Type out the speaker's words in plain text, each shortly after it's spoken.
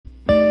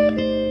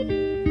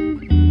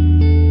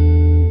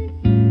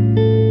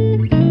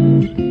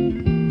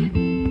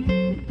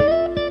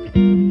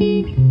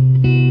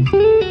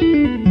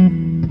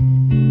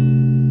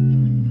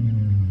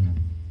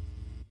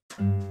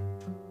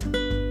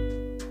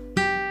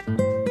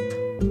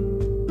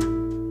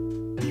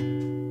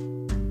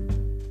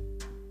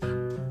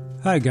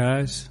Hi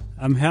guys,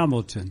 I'm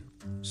Hamilton,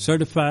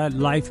 certified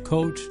life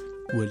coach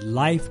with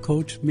Life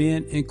Coach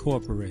Men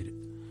Incorporated.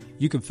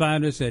 You can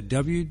find us at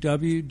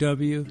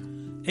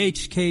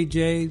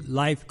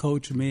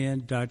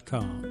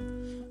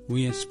www.hkjlifecoachmen.com.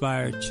 We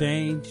inspire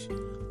change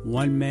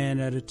one man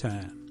at a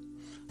time.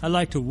 I'd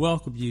like to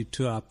welcome you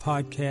to our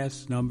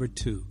podcast number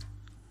 2,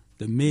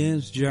 The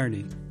Men's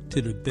Journey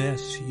to the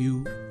Best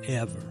You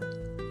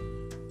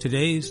Ever.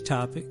 Today's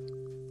topic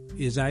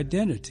is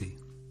identity.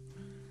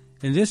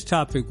 And this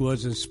topic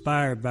was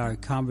inspired by a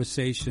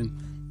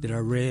conversation that I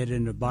read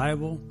in the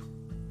Bible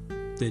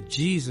that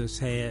Jesus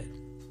had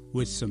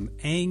with some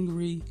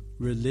angry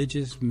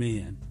religious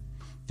men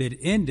that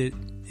ended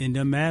in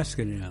them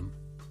asking him,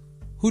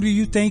 "Who do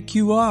you think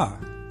you are?"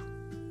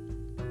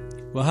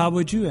 Well, how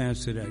would you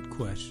answer that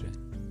question?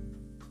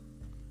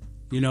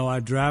 You know, our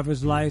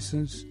driver's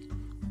license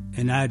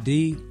and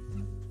ID,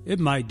 it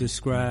might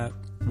describe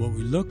what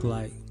we look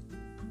like,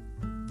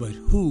 but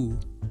who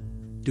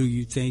do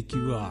you think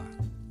you are?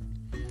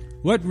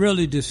 What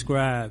really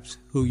describes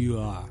who you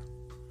are?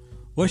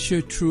 What's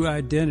your true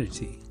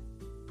identity?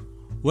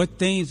 What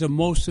things are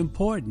most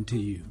important to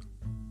you?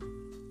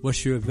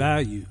 What's your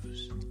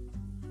values?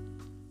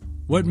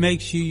 What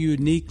makes you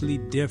uniquely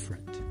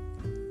different?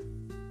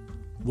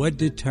 What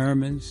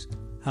determines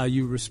how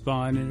you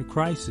respond in a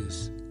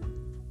crisis?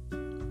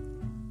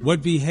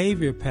 What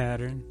behavior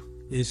pattern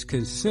is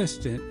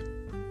consistent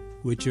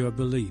with your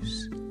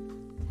beliefs?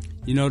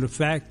 You know, the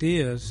fact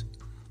is,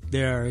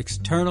 there are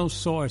external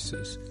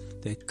sources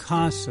that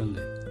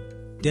constantly,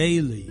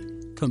 daily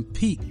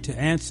compete to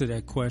answer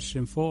that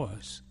question for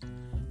us.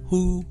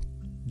 Who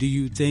do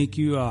you think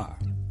you are?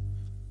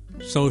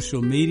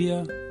 Social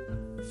media,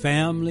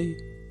 family,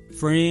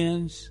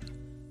 friends,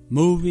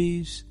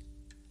 movies,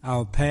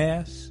 our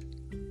past,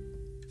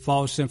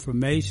 false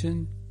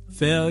information,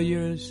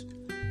 failures,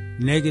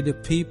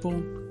 negative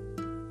people.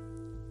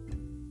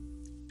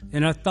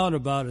 And I thought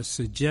about a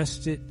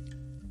suggested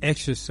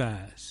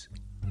exercise.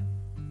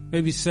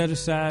 Maybe set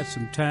aside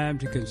some time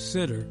to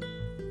consider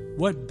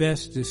what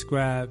best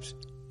describes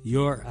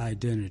your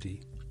identity.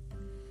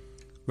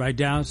 Write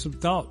down some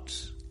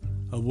thoughts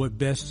of what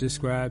best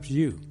describes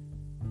you.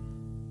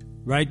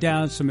 Write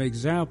down some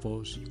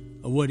examples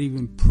of what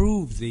even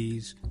prove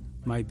these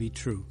might be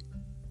true.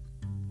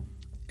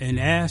 And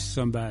ask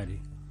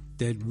somebody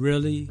that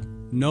really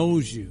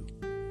knows you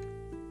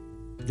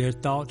their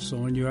thoughts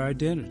on your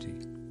identity.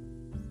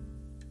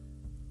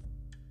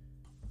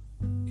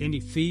 Any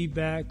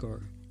feedback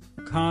or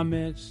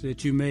comments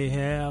that you may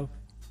have,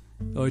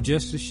 or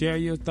just to share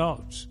your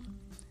thoughts,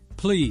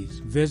 please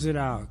visit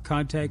our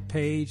contact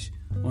page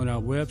on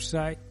our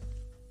website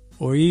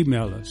or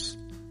email us.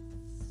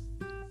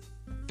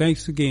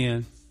 Thanks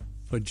again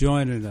for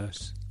joining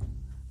us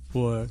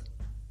for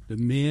the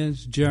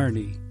men's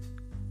journey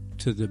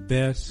to the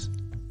best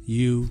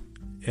you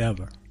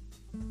ever.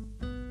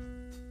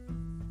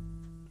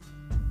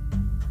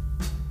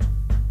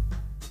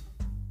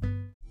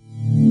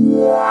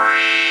 Wow.